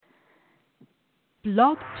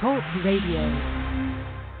Blog Talk Radio.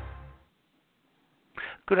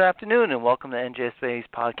 Good afternoon and welcome to NJSBA's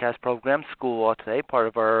podcast program, School Law Today, part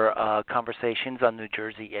of our conversations on New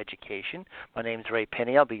Jersey education. My name is Ray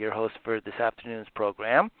Pinney. I'll be your host for this afternoon's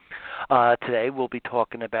program. Today we'll be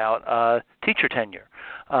talking about teacher tenure.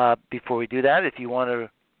 Before we do that, if you want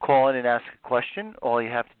to call in and ask a question, all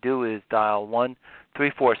you have to do is dial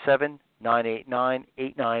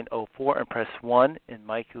 1-347-989-8904 and press 1, and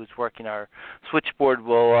Mike, who's working our switchboard,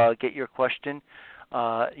 will get your question,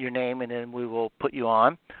 your name, and then we will put you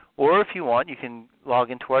on. Or if you want, you can log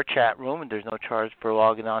into our chat room, and there's no charge for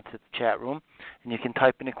logging on to the chat room, and you can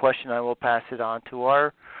type in a question. I will pass it on to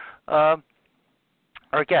our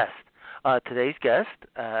guest. Today's guest,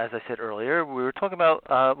 as I said earlier, we'll be talking about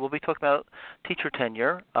teacher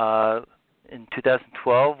tenure. In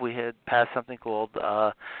 2012, we had passed something called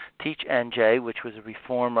TEACHNJ, which was a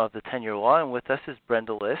reform of the tenure law, and with us is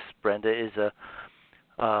Brenda Liss. Brenda is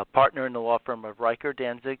a partner in the law firm of Riker,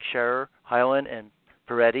 Danzig, Scherer, Hyland, and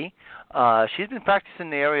Perretti. She's been practicing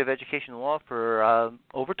in the area of education law for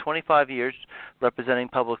over 25 years, representing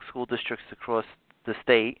public school districts across the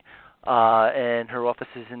state, and her office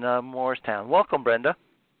is in Morristown. Welcome, Brenda.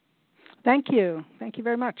 Thank you. Thank you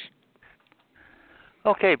very much.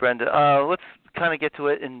 Okay, Brenda, let's kind of get to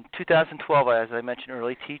it. In 2012, as I mentioned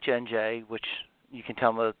earlier, TEACHNJ, which you can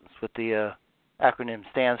tell me what the acronym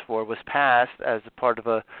stands for, was passed as a part of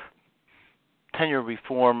a tenure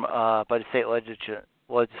reform by the state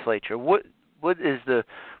legislature. What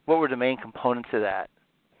were the main components of that?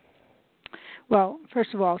 Well,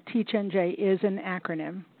 first of all, TEACHNJ is an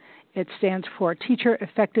acronym. It stands for Teacher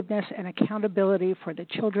Effectiveness and Accountability for the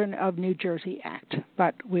Children of New Jersey Act,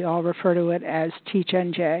 but we all refer to it as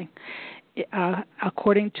TEACHNJ.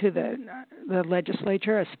 According to the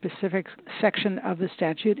legislature, a specific section of the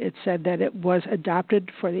statute, it said that it was adopted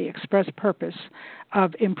for the express purpose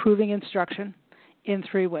of improving instruction in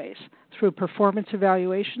three ways: through performance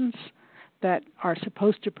evaluations that are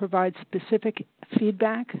supposed to provide specific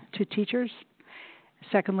feedback to teachers;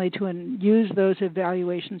 secondly, to use those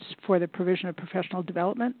evaluations for the provision of professional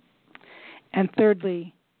development; and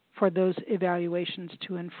thirdly, for those evaluations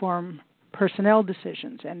to inform personnel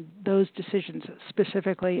decisions. And those decisions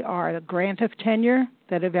specifically are the grant of tenure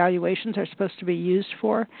that evaluations are supposed to be used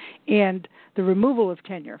for, and the removal of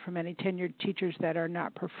tenure from any tenured teachers that are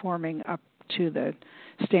not performing up to the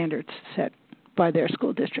standards set by their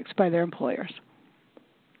school districts, by their employers.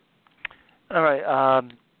 All right.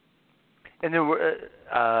 And then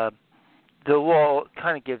the law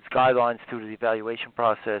kind of gives guidelines through the evaluation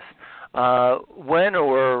process. When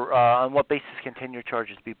or on what basis can tenure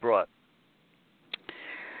charges be brought?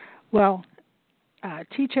 Well,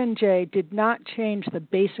 TEACHNJ did not change the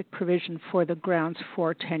basic provision for the grounds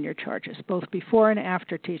for tenure charges. Both before and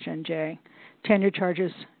after TEACHNJ, tenure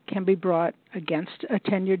charges can be brought against a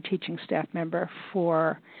tenured teaching staff member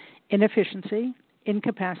for inefficiency,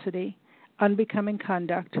 incapacity, unbecoming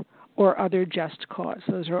conduct, or other just cause.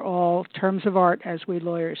 Those are all terms of art, as we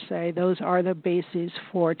lawyers say. Those are the bases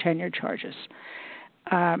for tenure charges.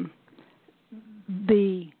 The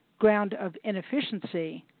ground of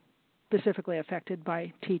inefficiency specifically affected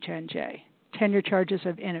by TEACHNJ. Tenure charges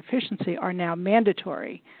of inefficiency are now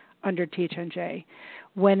mandatory under TEACHNJ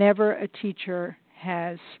whenever a teacher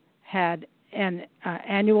has had an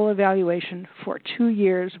annual evaluation for 2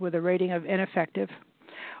 years with a rating of ineffective,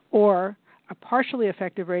 or a partially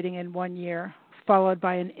effective rating in 1 year, followed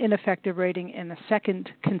by an ineffective rating in the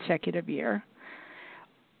second consecutive year,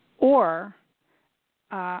 or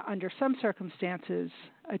under some circumstances,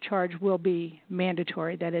 a charge will be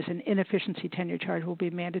mandatory. That is, an inefficiency tenure charge will be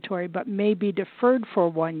mandatory, but may be deferred for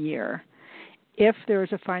 1 year if there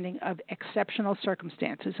is a finding of exceptional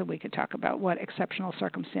circumstances, and we could talk about what exceptional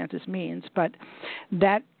circumstances means, but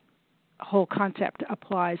that whole concept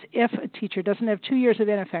applies if a teacher doesn't have 2 years of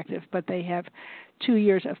ineffective, but they have 2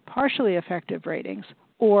 years of partially effective ratings,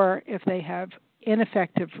 or if they have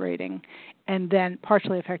ineffective rating and then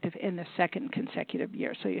partially effective in the second consecutive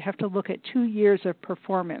year. So you have to look at 2 years of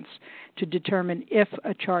performance to determine if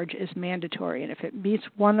a charge is mandatory. And if it meets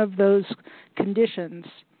one of those conditions,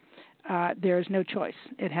 there is no choice.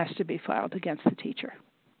 It has to be filed against the teacher.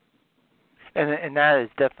 And that is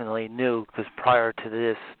definitely new, because prior to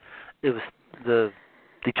this, it was the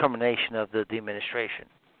determination of the administration,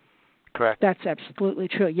 correct? That's absolutely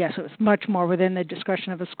true. Yes, it was much more within the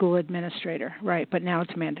discretion of a school administrator, right, but now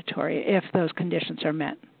it's mandatory if those conditions are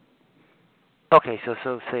met. Okay,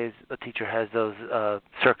 so say a teacher has those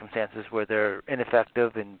circumstances where they're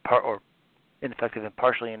ineffective and ineffective and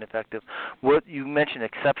partially ineffective. What you mentioned,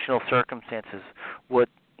 exceptional circumstances. What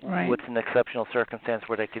Right. what's an exceptional circumstance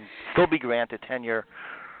where they can still be granted tenure?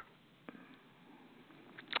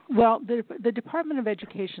 Well, the Department of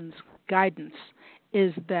Education's guidance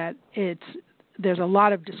is that there's a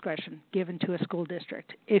lot of discretion given to a school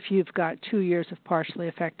district if you've got 2 years of partially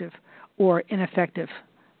effective or ineffective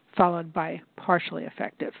followed by partially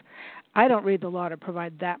effective. I don't read the law to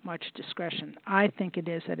provide that much discretion. I think it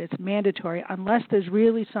is that it's mandatory unless there's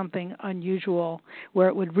really something unusual where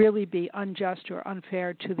it would really be unjust or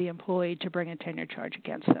unfair to the employee to bring a tenure charge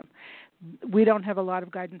against them. We don't have a lot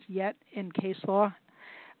of guidance yet in case law.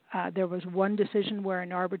 There was one decision where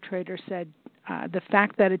an arbitrator said the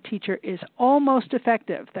fact that a teacher is almost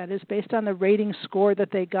effective, that is based on the rating score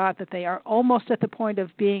that they got, that they are almost at the point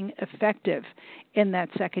of being effective in that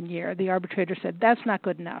second year. The arbitrator said that's not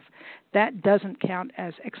good enough. That doesn't count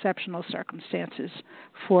as exceptional circumstances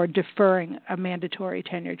for deferring a mandatory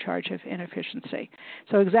tenure charge of inefficiency.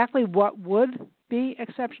 So exactly what would be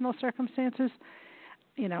exceptional circumstances?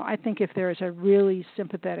 I think if there is a really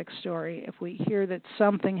sympathetic story, if we hear that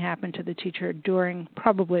something happened to the teacher during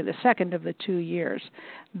probably the second of the 2 years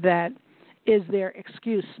that is their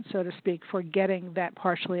excuse, so to speak, for getting that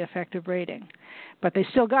partially effective rating, but they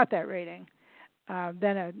still got that rating,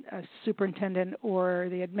 then a superintendent or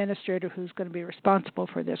the administrator who's going to be responsible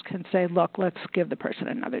for this can say, look, let's give the person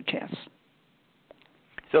another chance.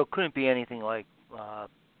 So it couldn't be anything like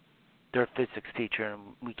they're a physics teacher and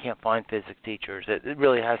we can't find physics teachers. It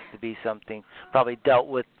really has to be something probably dealt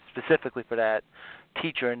with specifically for that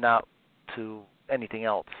teacher and not to anything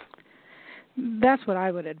else. That's what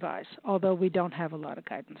I would advise, although we don't have a lot of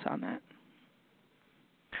guidance on that.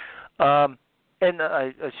 And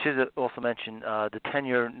I should also mention the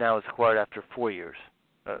tenure now is acquired after 4 years.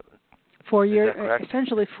 4 years,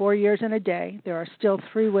 essentially 4 years and a day. There are still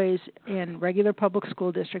 3 ways in regular public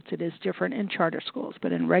school districts. It is different in charter schools,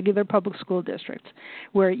 but in regular public school districts,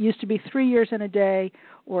 where it used to be 3 years and a day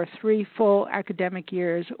or 3 full academic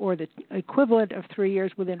years or the equivalent of 3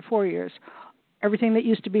 years within 4 years, everything that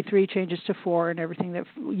used to be 3 changes to 4, and everything that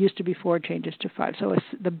used to be 4 changes to 5. So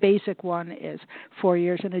the basic one is 4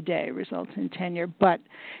 years and a day results in tenure. But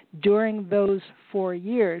during those 4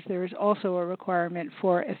 years, there is also a requirement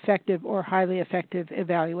for effective or highly effective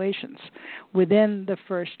evaluations. Within the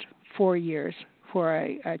first 4 years for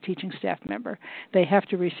a teaching staff member, they have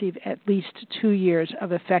to receive at least 2 years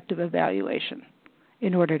of effective evaluation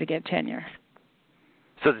in order to get tenure.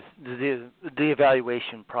 So the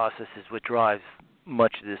evaluation process is what drives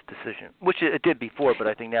much of this decision, which it did before, but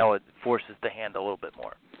I think now it forces the hand a little bit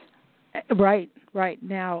more. Right.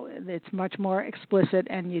 Now it's much more explicit,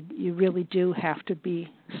 and you really do have to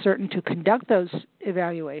be certain to conduct those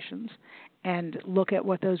evaluations and look at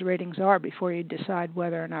what those ratings are before you decide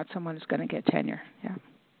whether or not someone is going to get tenure. Yeah.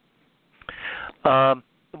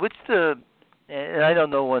 And I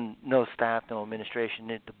don't know, no staff, no administration,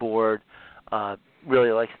 the board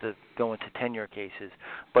really likes to go into tenure cases.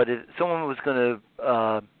 But if someone was going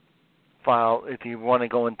to file, if you want to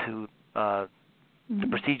go into the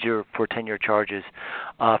procedure for tenure charges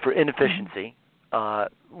for inefficiency,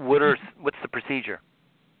 what's the procedure?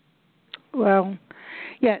 Well,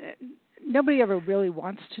 yeah, nobody ever really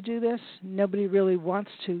wants to do this. Nobody really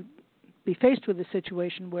wants to be faced with a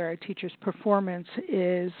situation where a teacher's performance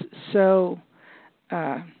is so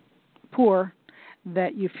poor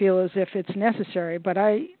that you feel as if it's necessary. But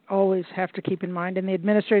I always have to keep in mind, and the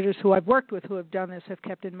administrators who I've worked with who have done this have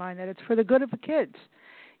kept in mind, that it's for the good of the kids.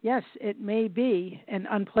 Yes, it may be an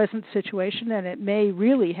unpleasant situation, and it may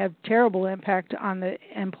really have terrible impact on the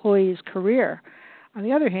employee's career. On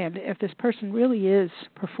the other hand, if this person really is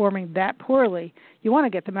performing that poorly, you want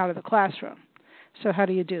to get them out of the classroom. So how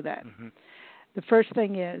do you do that? Mm-hmm. The first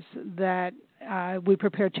thing is that we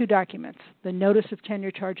prepare 2 documents: the Notice of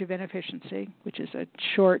Tenure Charge of Inefficiency, which is a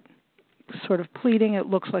short sort of pleading. It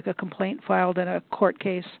looks like a complaint filed in a court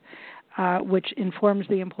case, which informs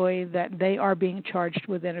the employee that they are being charged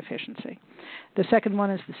with inefficiency. The second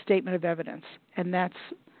one is the Statement of Evidence, and that's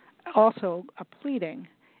also a pleading,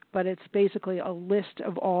 but it's basically a list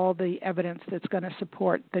of all the evidence that's going to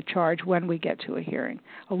support the charge when we get to a hearing,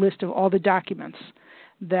 a list of all the documents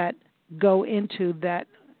that go into that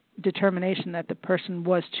determination that the person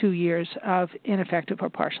was 2 years of ineffective or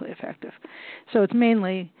partially effective. So it's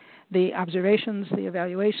mainly the observations, the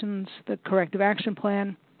evaluations, the corrective action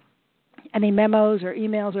plan, any memos or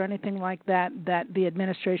emails or anything like that that the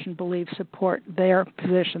administration believes support their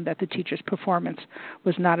position that the teacher's performance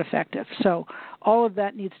was not effective. So all of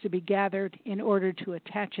that needs to be gathered in order to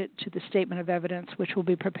attach it to the statement of evidence, which will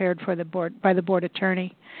be prepared for the board by the board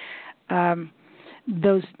attorney.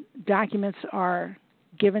 Those documents are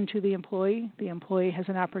given to the employee. The employee has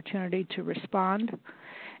an opportunity to respond.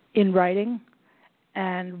 in writing,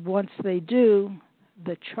 and once they do,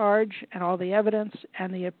 the charge and all the evidence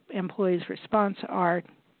and the employee's response are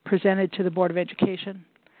presented to the Board of Education.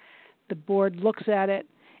 The board looks at it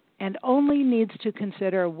and only needs to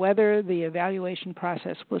consider whether the evaluation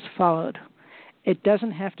process was followed. It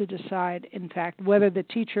doesn't have to decide, in fact, whether the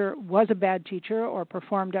teacher was a bad teacher or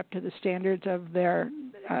performed up to the standards of their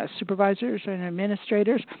supervisors and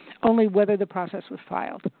administrators, only whether the process was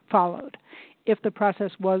followed. If the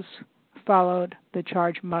process was followed, the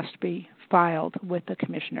charge must be filed with the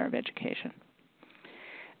Commissioner of Education.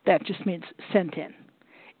 That just means sent in.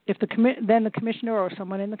 If then the Commissioner or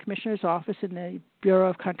someone in the Commissioner's office in the Bureau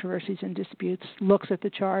of Controversies and Disputes looks at the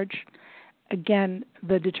charge, again,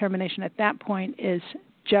 the determination at that point is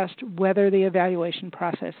just whether the evaluation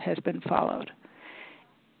process has been followed.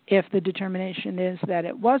 If the determination is that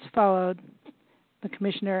it was followed, the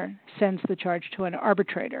Commissioner sends the charge to an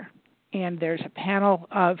arbitrator, and there's a panel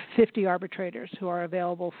of 50 arbitrators who are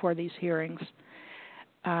available for these hearings.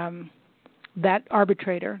 That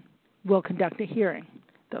arbitrator will conduct a hearing.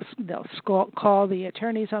 They'll call the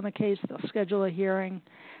attorneys on the case, they'll schedule a hearing,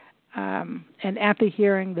 and at the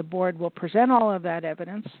hearing, the board will present all of that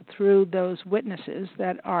evidence through those witnesses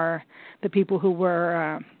that are the people who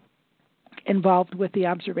were involved with the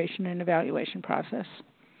observation and evaluation process.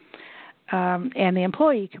 And the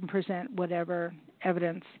employee can present whatever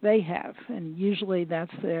evidence they have, and usually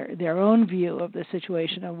that's their own view of the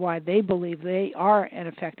situation of why they believe they are an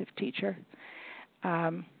effective teacher.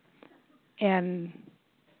 And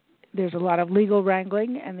there's a lot of legal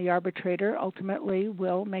wrangling, and the arbitrator ultimately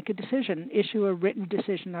will make a decision, issue a written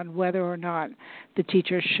decision on whether or not the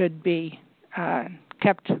teacher should be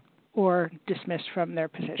kept or dismissed from their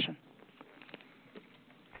position.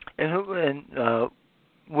 And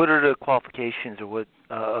what are the qualifications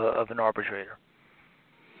of an arbitrator?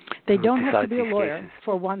 They don't have to be a lawyer, cases?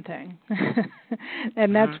 For one thing.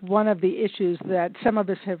 And that's one of the issues that some of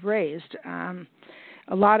us have raised.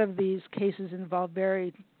 A lot of these cases involve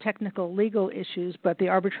very technical legal issues, but the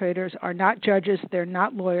arbitrators are not judges, they're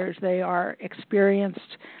not lawyers, they are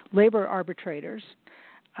experienced labor arbitrators.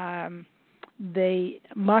 They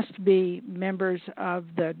must be members of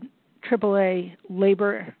the AAA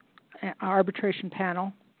labor arbitration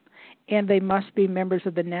panel, and they must be members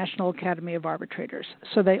of the National Academy of Arbitrators.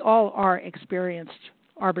 So they all are experienced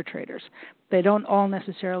arbitrators. They don't all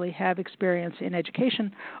necessarily have experience in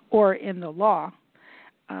education or in the law.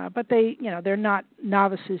 But they're not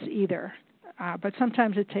novices either. But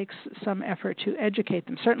sometimes it takes some effort to educate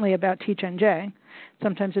them, certainly about TEACHNJ,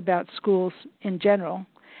 sometimes about schools in general,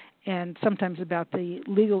 and sometimes about the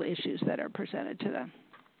legal issues that are presented to them.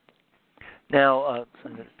 Now,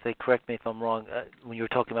 they correct me if I'm wrong, when you were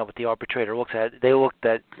talking about what the arbitrator looks at, they looked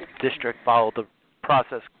at district followed the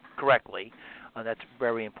process correctly, and that's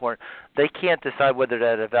very important. They can't decide whether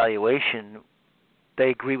that evaluation,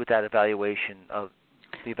 they agree with that evaluation of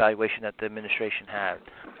the evaluation that the administration had,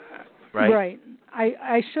 right? Right.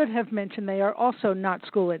 I should have mentioned they are also not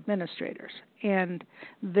school administrators, and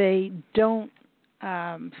they don't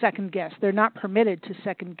second guess. They're not permitted to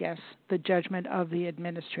second guess the judgment of the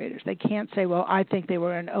administrators. They can't say, well, I think they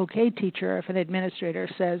were an okay teacher if an administrator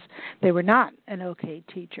says they were not an okay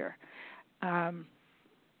teacher.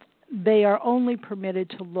 They are only permitted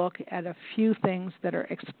to look at a few things that are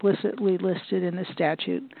explicitly listed in the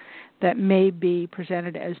statute that may be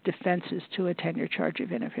presented as defenses to a tenure charge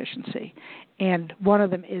of inefficiency. And one of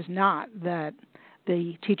them is not that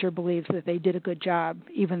the teacher believes that they did a good job,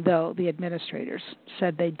 even though the administrators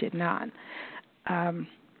said they did not.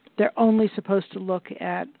 They're only supposed to look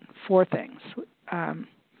at four things. And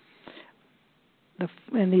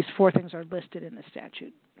these four things are listed in the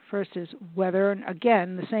statute. First is whether,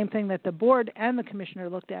 again, the same thing that the board and the commissioner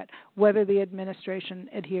looked at, whether the administration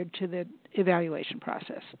adhered to the evaluation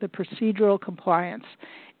process. The procedural compliance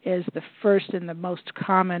is the first and the most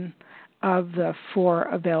common of the four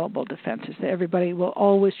available defenses. Everybody will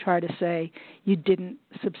always try to say you didn't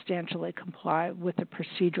substantially comply with the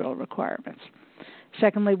procedural requirements.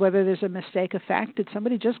 Secondly, whether there's a mistake of fact. Did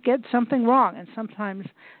somebody just get something wrong? And sometimes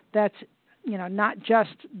that's not just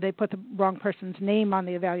they put the wrong person's name on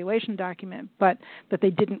the evaluation document, but that they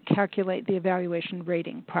didn't calculate the evaluation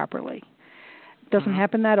rating properly. It doesn't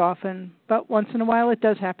happen that often, but once in a while it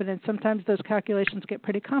does happen, and sometimes those calculations get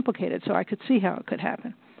pretty complicated, so I could see how it could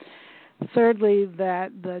happen. Thirdly,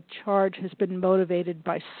 that the charge has been motivated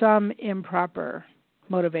by some improper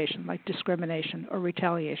motivation, like discrimination or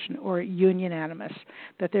retaliation or union animus,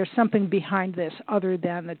 that there's something behind this other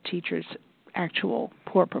than the teacher's actual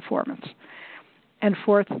poor performance. And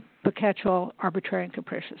fourth, the catch-all arbitrary and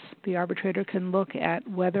capricious. The arbitrator can look at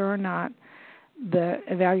whether or not the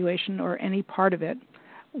evaluation or any part of it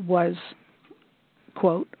was,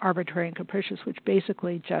 quote, arbitrary and capricious, which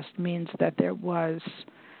basically just means that there was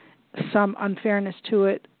some unfairness to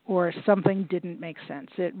it or something didn't make sense.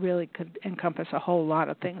 It really could encompass a whole lot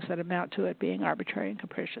of things that amount to it being arbitrary and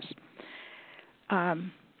capricious.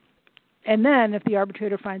 And then if the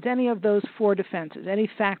arbitrator finds any of those four defenses, any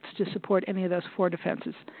facts to support any of those four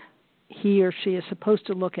defenses, he or she is supposed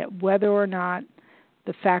to look at whether or not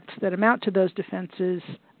the facts that amount to those defenses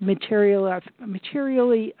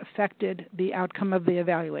materially affected the outcome of the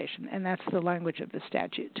evaluation. And that's the language of the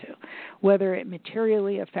statute, too, whether it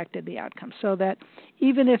materially affected the outcome. So that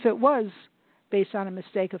even if it was based on a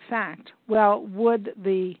mistake of fact, well, would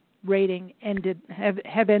the rating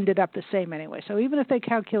have ended up the same anyway? So even if they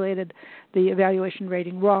calculated the evaluation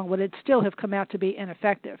rating wrong, would it still have come out to be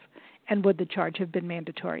ineffective? And would the charge have been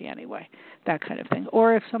mandatory anyway? That kind of thing.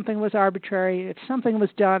 Or if something was arbitrary, if something was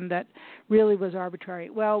done that really was arbitrary,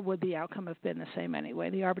 well, would the outcome have been the same anyway?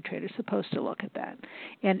 The arbitrator is supposed to look at that.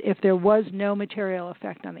 And if there was no material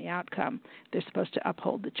effect on the outcome, they're supposed to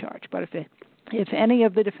uphold the charge. But if any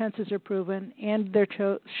of the defenses are proven and they're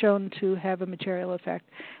shown to have a material effect,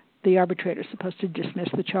 the arbitrator is supposed to dismiss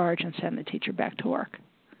the charge and send the teacher back to work.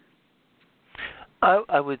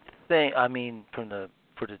 I would think,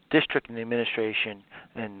 for the district and the administration,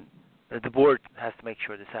 and the board has to make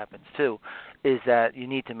sure this happens too, is that you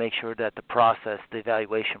need to make sure that the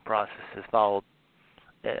evaluation process is followed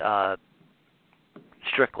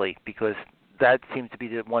strictly, because that seems to be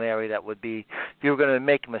the one area that would be, if you were going to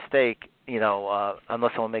make a mistake,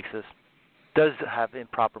 unless someone does have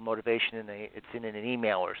improper motivation it's in an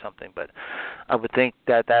email or something, but I would think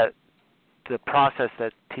that the process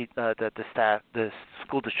that the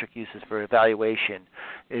school district uses for evaluation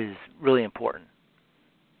is really important.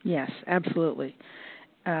 Yes, absolutely.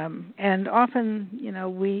 And often,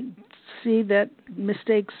 we see that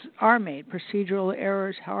mistakes are made, procedural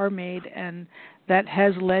errors are made, and that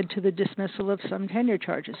has led to the dismissal of some tenure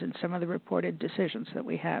charges in some of the reported decisions that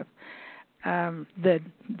we have. The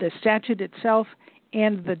statute itself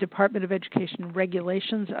and the Department of Education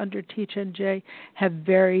regulations under TEACHNJ have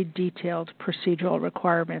very detailed procedural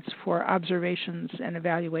requirements for observations and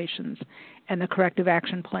evaluations and the corrective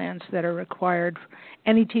action plans that are required.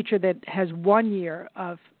 Any teacher that has 1 year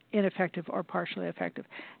of ineffective or partially effective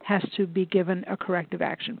has to be given a corrective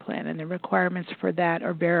action plan, and the requirements for that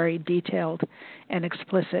are very detailed and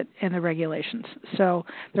explicit in the regulations. So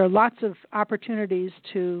there are lots of opportunities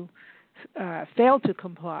to fail to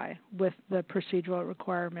comply with the procedural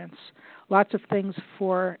requirements, lots of things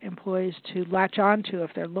for employees to latch on to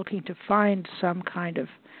if they're looking to find some kind of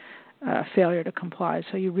failure to comply.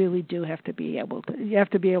 So you really do have to be able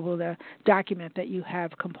to document that you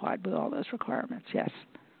have complied with all those requirements. Yes.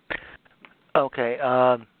 Okay.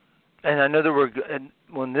 And I know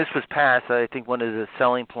when this was passed, I think one of the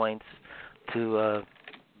selling points to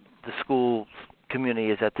the school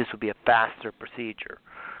community is that this would be a faster procedure.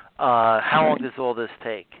 How long does all this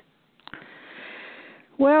take?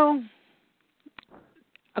 Well,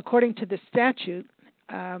 according to the statute,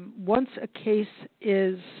 once a case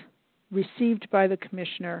is received by the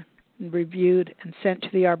commissioner and reviewed and sent to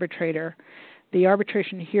the arbitrator, the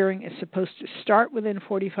arbitration hearing is supposed to start within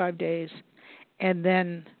 45 days and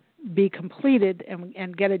then be completed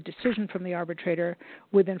and get a decision from the arbitrator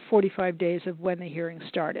within 45 days of when the hearing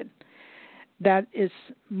started. That is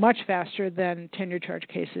much faster than tenure charge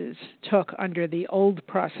cases took under the old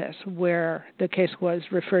process, where the case was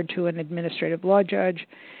referred to an administrative law judge.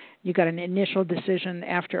 You got an initial decision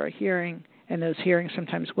after a hearing, and those hearings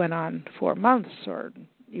sometimes went on for months or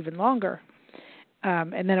even longer.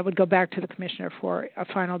 And then it would go back to the commissioner for a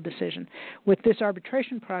final decision. With this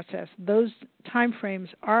arbitration process, those time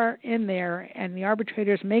frames are in there, and the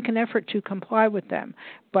arbitrators make an effort to comply with them.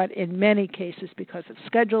 But in many cases, because of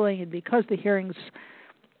scheduling and because the hearings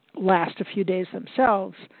last a few days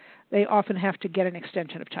themselves, they often have to get an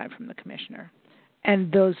extension of time from the commissioner.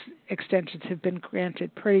 And those extensions have been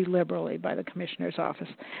granted pretty liberally by the commissioner's office.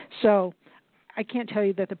 So I can't tell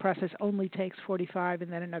you that the process only takes 45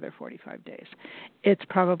 and then another 45 days. It's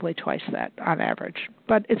probably twice that on average.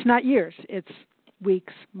 But it's not years. It's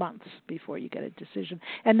weeks, months before you get a decision.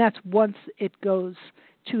 And that's once it goes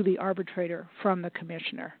to the arbitrator from the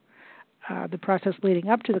commissioner. The process leading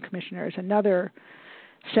up to the commissioner is another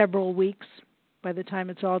several weeks by the time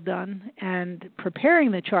it's all done. And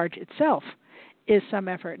preparing the charge itself is some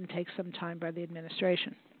effort and takes some time by the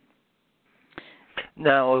administration.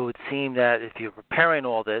 Now, it would seem that if you're preparing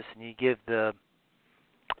all this and you give the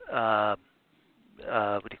the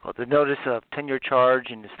notice of tenure charge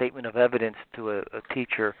and the statement of evidence to a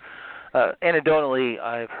teacher Anecdotally,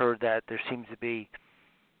 I've heard that there seems to be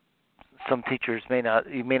some teachers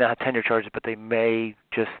you may not have tenure charges, but they may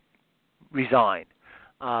just resign.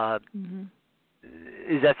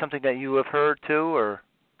 Is that something that you have heard too, or?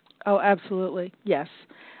 Oh, absolutely, yes.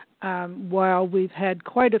 While we've had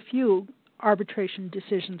quite a few arbitration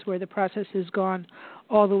decisions where the process has gone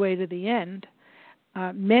all the way to the end,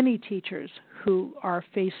 many teachers who are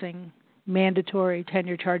facing mandatory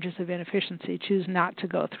tenure charges of inefficiency choose not to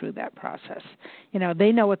go through that process.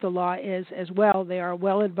 They know what the law is as well. They are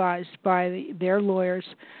well advised by their lawyers,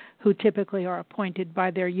 who typically are appointed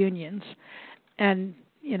by their unions, and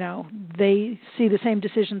they see the same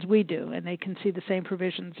decisions we do, and they can see the same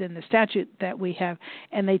provisions in the statute that we have,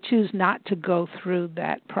 and they choose not to go through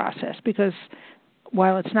that process because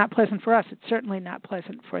while it's not pleasant for us, it's certainly not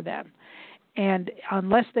pleasant for them. And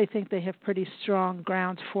unless they think they have pretty strong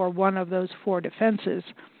grounds for one of those four defenses,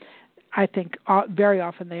 I think very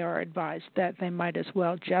often they are advised that they might as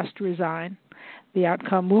well just resign. The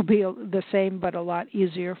outcome will be the same but a lot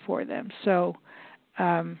easier for them. So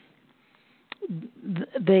my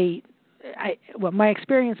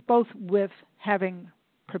experience both with having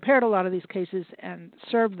prepared a lot of these cases and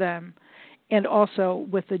served them, and also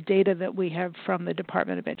with the data that we have from the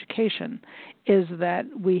Department of Education, is that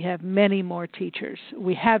we have many more teachers.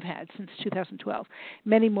 We have had, since 2012,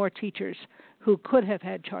 many more teachers who could have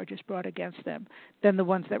had charges brought against them than the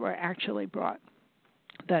ones that were actually brought,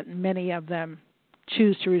 that many of them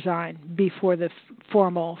choose to resign before the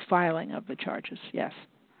formal filing of the charges, yes.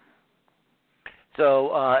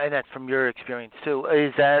 So, and that's from your experience too,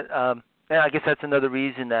 is that, and I guess that's another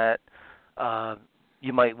reason that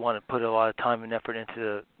you might want to put a lot of time and effort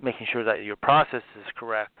into making sure that your process is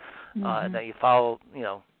correct, and that you follow,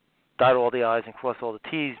 dot all the I's and cross all the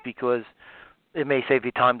T's, because it may save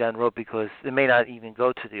you time down the road, because it may not even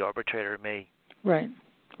go to the arbitrator. It may, right.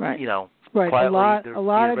 Right. A lot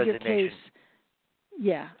of your case,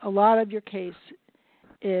 a lot of your case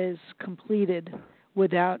is completed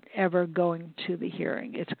without ever going to the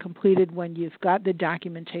hearing. It's completed when you've got the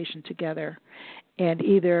documentation together, and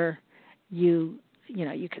either you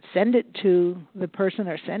could send it to the person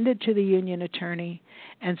or send it to the union attorney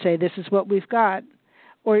and say, this is what we've got,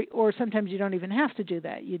 or sometimes you don't even have to do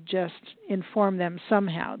that. You just inform them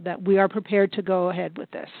somehow that we are prepared to go ahead with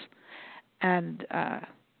this, and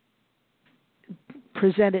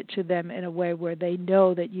present it to them in a way where they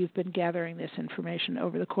know that you've been gathering this information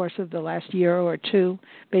over the course of the last year or two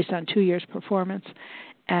based on 2 years' performance,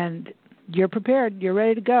 and you're prepared, you're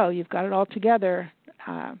ready to go, you've got it all together,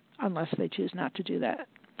 unless they choose not to do that,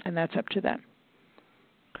 and that's up to them.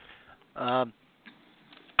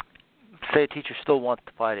 Say a teacher still wants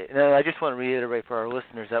to fight it. And I just want to reiterate for our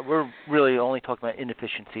listeners that we're really only talking about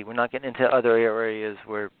inefficiency. We're not getting into other areas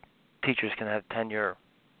where teachers can have tenure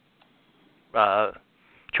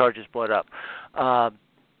charges brought up. How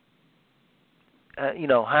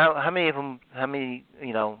many of them?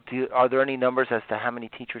 Are there any numbers as to how many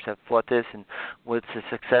teachers have fought this, and what's the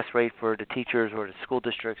success rate for the teachers or the school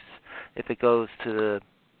districts if it goes to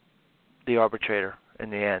the arbitrator in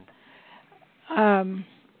the end?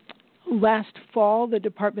 Last fall, the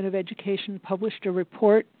Department of Education published a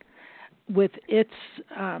report with its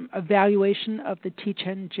evaluation of the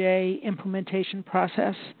TEACHNJ implementation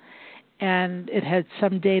process, and it had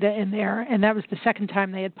some data in there, and that was the second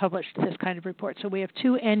time they had published this kind of report. So we have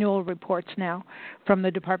 2 annual reports now from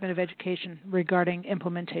the Department of Education regarding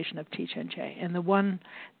implementation of TEACHNJ, and the one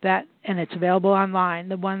that, and it's available online,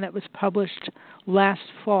 the one that was published last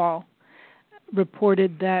fall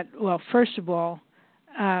reported that, well, first of all,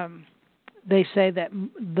 they say that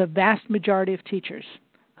the vast majority of teachers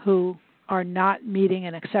who are not meeting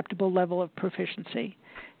an acceptable level of proficiency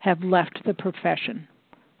have left the profession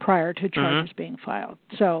prior to charges being filed.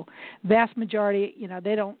 So vast majority,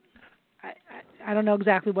 they don't, I don't know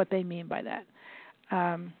exactly what they mean by that.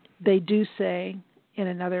 They do say in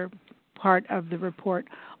another part of the report,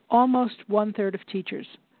 almost 1/3 of teachers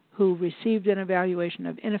who received an evaluation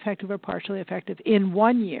of ineffective or partially effective in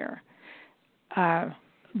 1 year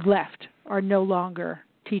left, are no longer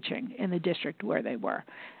teaching in the district where they were.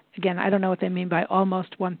 Again, I don't know what they mean by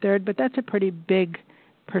almost 1/3, but that's a pretty big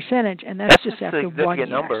percentage, and that's just after 1 year.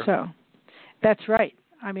 Number. So that's right.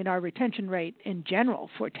 I mean, our retention rate in general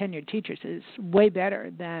for tenured teachers is way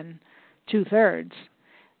better than 2/3.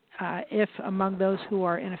 If among those who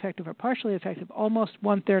are ineffective or partially effective, almost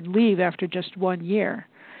 1/3 leave after just 1 year,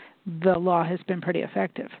 the law has been pretty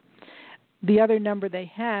effective. The other number they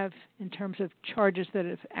have in terms of charges that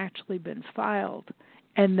have actually been filed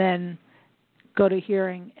and then go to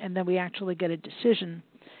hearing and then we actually get a decision,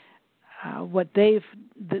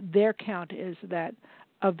 their count is that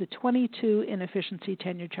of the 22 inefficiency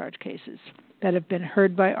tenure charge cases that have been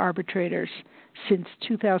heard by arbitrators since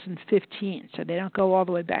 2015, so they don't go all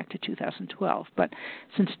the way back to 2012, but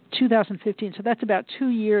since 2015, so that's about 2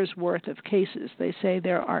 years' worth of cases, they say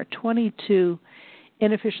there are 22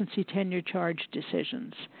 inefficiency tenure charge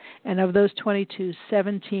decisions, and of those 22,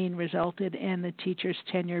 17 resulted in the teacher's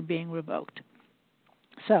tenure being revoked.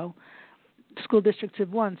 So school districts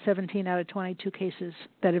have won 17 out of 22 cases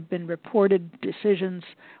that have been reported decisions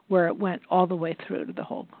where it went all the way through to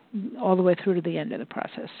the end of the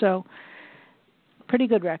process. So pretty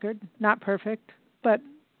good record, not perfect, but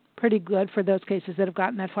pretty good for those cases that have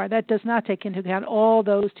gotten that far. That does not take into account all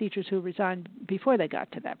those teachers who resigned before they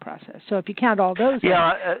got to that process. So if you count all those,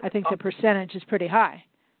 I think the percentage is pretty high.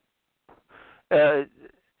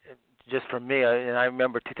 Just for me, and I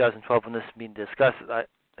remember 2012 when this was being discussed,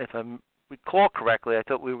 if I recall correctly, I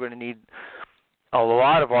thought we were going to need a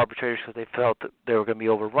lot of arbitrators because they felt that they were going to be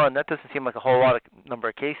overrun. That doesn't seem like a whole lot of number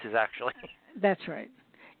of cases, actually. That's right.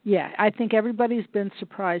 Yeah, I think everybody's been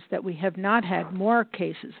surprised that we have not had more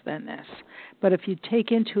cases than this. But if you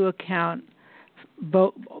take into account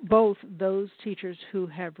both those teachers who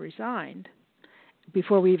have resigned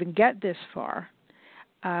before we even get this far,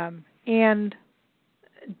 and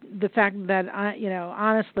the fact that,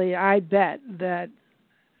 honestly, I bet that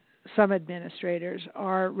some administrators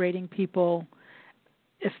are rating people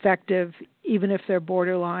effective even if they're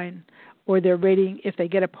borderline, or they're rating, if they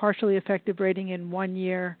get a partially effective rating in 1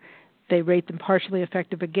 year, they rate them partially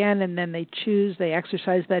effective again, and then they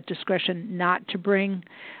exercise that discretion not to bring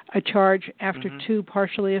a charge after 2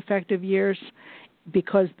 partially effective years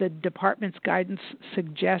because the department's guidance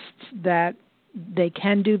suggests that they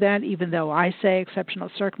can do that, even though I say exceptional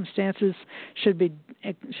circumstances should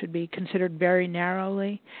be considered very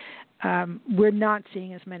narrowly. We're not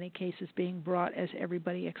seeing as many cases being brought as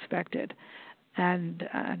everybody expected, and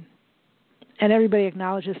everybody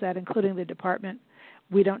acknowledges that, including the department.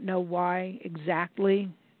 We don't know why exactly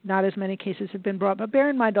not as many cases have been brought, but bear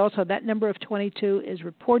in mind also that number of 22 is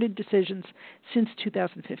reported decisions since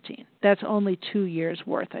 2015. That's only 2 years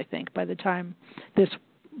worth, I think, by the time this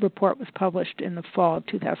report was published in the fall of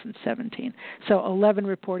 2017. So 11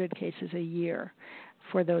 reported cases a year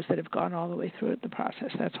for those that have gone all the way through the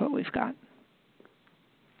process. That's what we've got.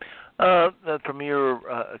 From your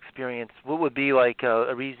experience, what would be like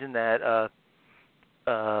a reason that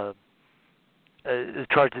the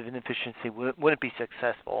charge of inefficiency wouldn't be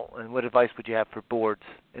successful, and what advice would you have for boards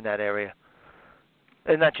in that area?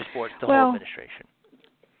 And not just boards, the whole administration.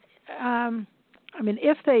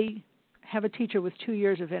 If they have a teacher with 2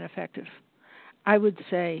 years of ineffective, I would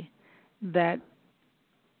say that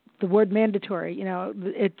the word mandatory,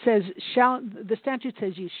 it says the statute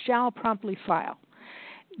says you shall promptly file.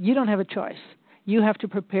 You don't have a choice. You have to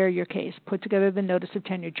prepare your case, put together the notice of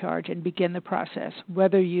tenure charge, and begin the process,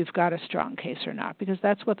 whether you've got a strong case or not, because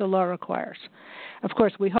that's what the law requires. Of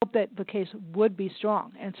course, we hope that the case would be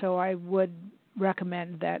strong, and so I would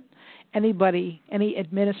recommend that any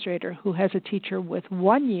administrator who has a teacher with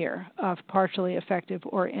 1 year of partially effective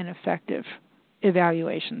or ineffective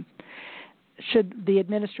evaluation, the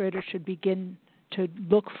administrator should begin to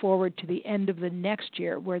look forward to the end of the next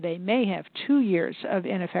year where they may have 2 years of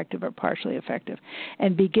ineffective or partially effective,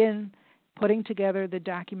 and begin putting together the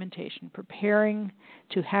documentation, preparing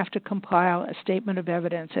to have to compile a statement of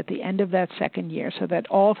evidence at the end of that second year, so that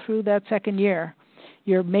all through that second year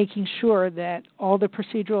you're making sure that all the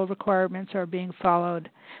procedural requirements are being followed,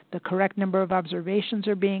 the correct number of observations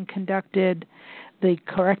are being conducted, the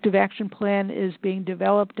corrective action plan is being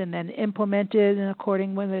developed and then implemented in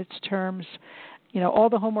accordance with its terms. All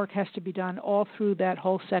the homework has to be done all through that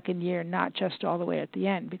whole second year, not just all the way at the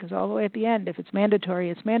end, because all the way at the end, if it's mandatory,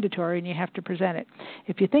 and you have to present it.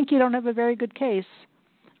 If you think you don't have a very good case,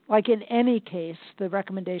 like in any case, the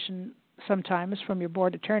recommendation sometimes from your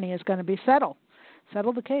board attorney is going to be settle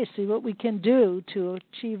the case, see what we can do to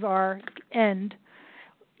achieve our end,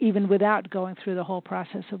 even without going through the whole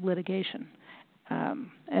process of litigation.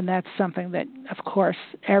 And that's something that, of course,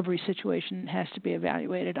 every situation has to be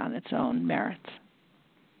evaluated on its own merits.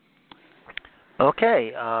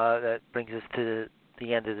 Okay, that brings us to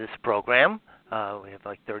the end of this program. We have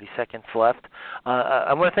like 30 seconds left.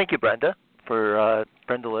 I want to thank you, Brenda, for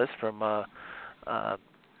Brenda Liss from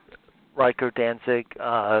Riker, Danzig,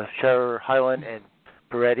 Scherer, Hyland, and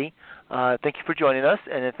Perretti. Thank you for joining us,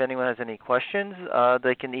 and if anyone has any questions,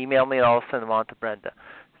 they can email me and I'll send them on to Brenda.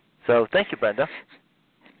 So thank you, Brenda.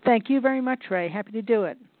 Thank you very much, Ray. Happy to do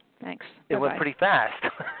it. Thanks. It went pretty fast.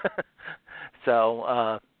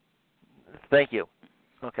 So thank you.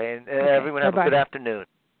 Okay, and everyone have a good afternoon.